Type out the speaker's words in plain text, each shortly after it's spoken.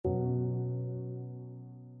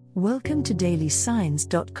Welcome to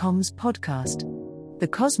dailysigns.com's podcast. The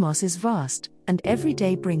cosmos is vast, and every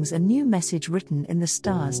day brings a new message written in the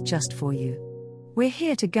stars just for you. We're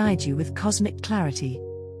here to guide you with cosmic clarity.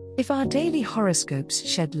 If our daily horoscopes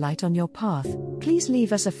shed light on your path, please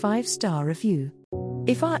leave us a 5-star review.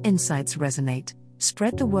 If our insights resonate,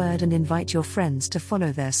 spread the word and invite your friends to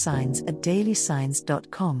follow their signs at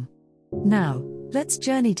dailysigns.com. Now, let's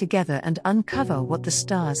journey together and uncover what the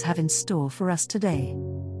stars have in store for us today.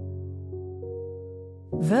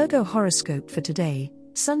 Virgo horoscope for today,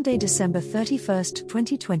 Sunday, December 31st,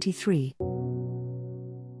 2023.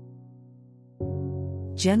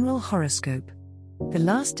 General horoscope. The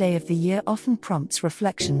last day of the year often prompts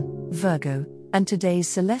reflection, Virgo, and today's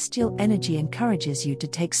celestial energy encourages you to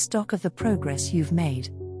take stock of the progress you've made.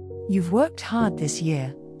 You've worked hard this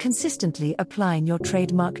year, consistently applying your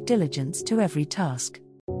trademark diligence to every task.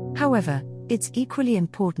 However, it's equally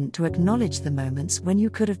important to acknowledge the moments when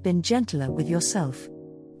you could have been gentler with yourself.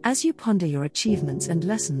 As you ponder your achievements and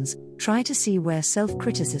lessons, try to see where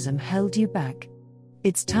self-criticism held you back.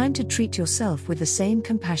 It's time to treat yourself with the same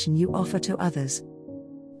compassion you offer to others.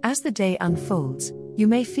 As the day unfolds, you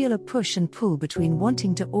may feel a push and pull between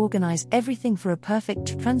wanting to organize everything for a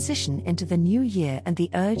perfect transition into the new year and the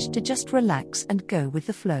urge to just relax and go with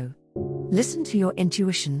the flow. Listen to your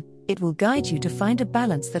intuition, it will guide you to find a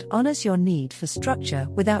balance that honors your need for structure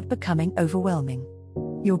without becoming overwhelming.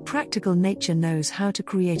 Your practical nature knows how to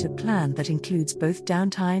create a plan that includes both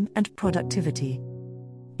downtime and productivity.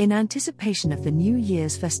 In anticipation of the New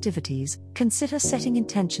Year's festivities, consider setting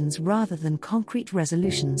intentions rather than concrete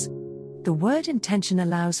resolutions. The word intention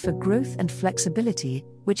allows for growth and flexibility,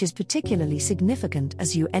 which is particularly significant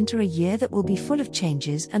as you enter a year that will be full of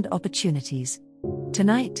changes and opportunities.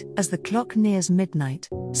 Tonight, as the clock nears midnight,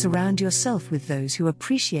 surround yourself with those who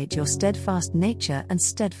appreciate your steadfast nature and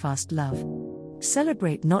steadfast love.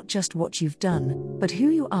 Celebrate not just what you've done, but who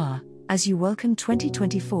you are, as you welcome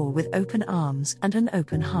 2024 with open arms and an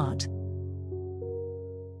open heart.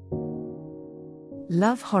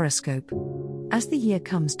 Love horoscope. As the year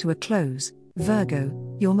comes to a close,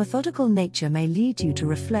 Virgo, your methodical nature may lead you to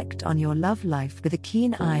reflect on your love life with a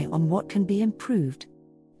keen eye on what can be improved.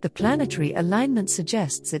 The planetary alignment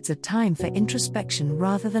suggests it's a time for introspection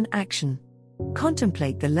rather than action.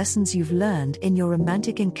 Contemplate the lessons you've learned in your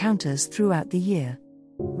romantic encounters throughout the year.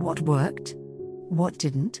 What worked? What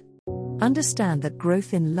didn't? Understand that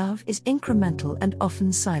growth in love is incremental and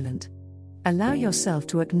often silent. Allow yourself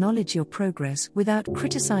to acknowledge your progress without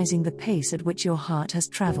criticizing the pace at which your heart has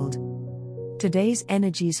traveled. Today's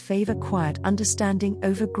energies favor quiet understanding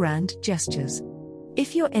over grand gestures.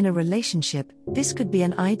 If you're in a relationship, this could be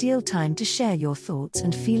an ideal time to share your thoughts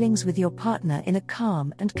and feelings with your partner in a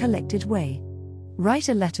calm and collected way. Write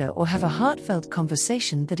a letter or have a heartfelt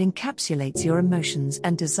conversation that encapsulates your emotions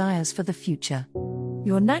and desires for the future.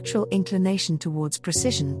 Your natural inclination towards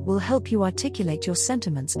precision will help you articulate your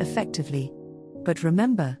sentiments effectively. But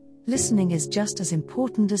remember, listening is just as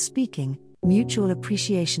important as speaking. Mutual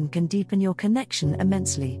appreciation can deepen your connection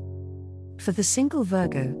immensely. For the single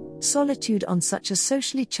Virgo, solitude on such a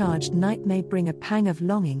socially charged night may bring a pang of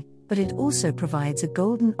longing, but it also provides a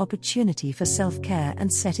golden opportunity for self-care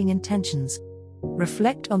and setting intentions.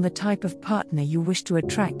 Reflect on the type of partner you wish to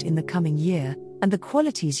attract in the coming year, and the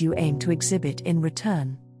qualities you aim to exhibit in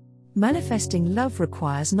return. Manifesting love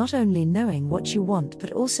requires not only knowing what you want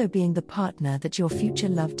but also being the partner that your future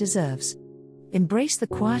love deserves. Embrace the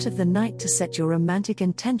quiet of the night to set your romantic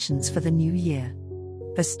intentions for the new year.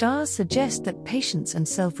 The stars suggest that patience and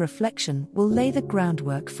self-reflection will lay the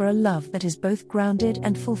groundwork for a love that is both grounded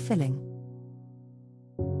and fulfilling.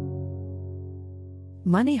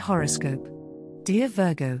 Money horoscope. Dear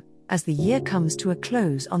Virgo, as the year comes to a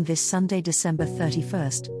close on this Sunday, December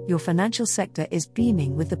 31st, your financial sector is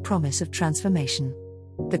beaming with the promise of transformation.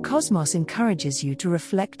 The cosmos encourages you to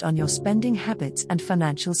reflect on your spending habits and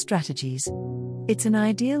financial strategies. It's an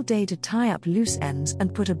ideal day to tie up loose ends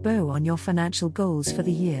and put a bow on your financial goals for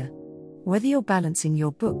the year. Whether you're balancing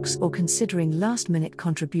your books or considering last-minute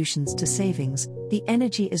contributions to savings, the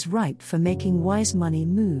energy is ripe for making wise money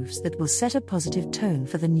moves that will set a positive tone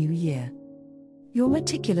for the new year. Your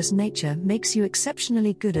meticulous nature makes you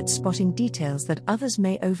exceptionally good at spotting details that others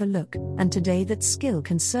may overlook, and today that skill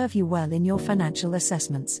can serve you well in your financial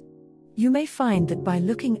assessments. You may find that by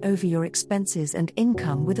looking over your expenses and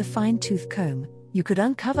income with a fine-tooth comb, you could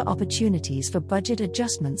uncover opportunities for budget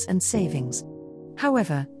adjustments and savings.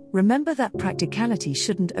 However, remember that practicality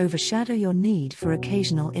shouldn't overshadow your need for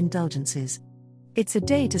occasional indulgences. It's a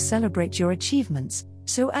day to celebrate your achievements,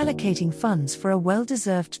 so allocating funds for a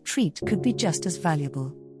well-deserved treat could be just as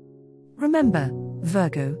valuable. Remember,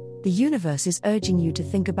 Virgo, The universe is urging you to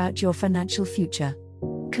think about your financial future.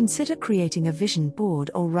 Consider creating a vision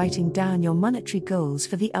board or writing down your monetary goals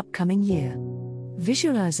for the upcoming year.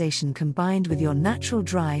 Visualization combined with your natural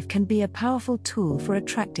drive can be a powerful tool for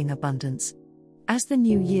attracting abundance. As the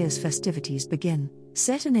New Year's festivities begin,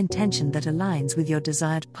 set an intention that aligns with your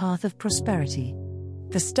desired path of prosperity.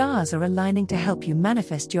 The stars are aligning to help you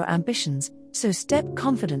manifest your ambitions, so step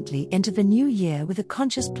confidently into the new year with a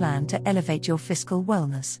conscious plan to elevate your fiscal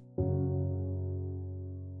wellness.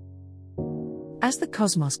 As the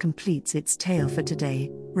cosmos completes its tale for today,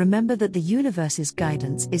 remember that the universe's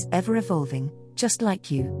guidance is ever evolving, just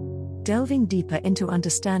like you. Delving deeper into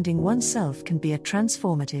understanding oneself can be a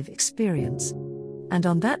transformative experience. And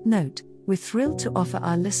on that note, we're thrilled to offer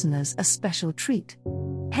our listeners a special treat.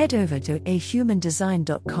 Head over to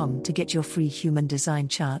ahumandesign.com to get your free human design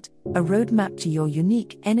chart, a roadmap to your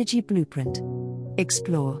unique energy blueprint.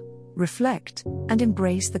 Explore, reflect, and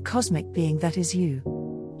embrace the cosmic being that is you.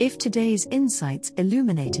 If today's insights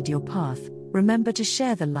illuminated your path, remember to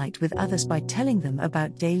share the light with others by telling them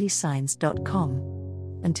about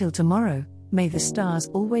dailysigns.com. Until tomorrow, may the stars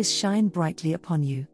always shine brightly upon you.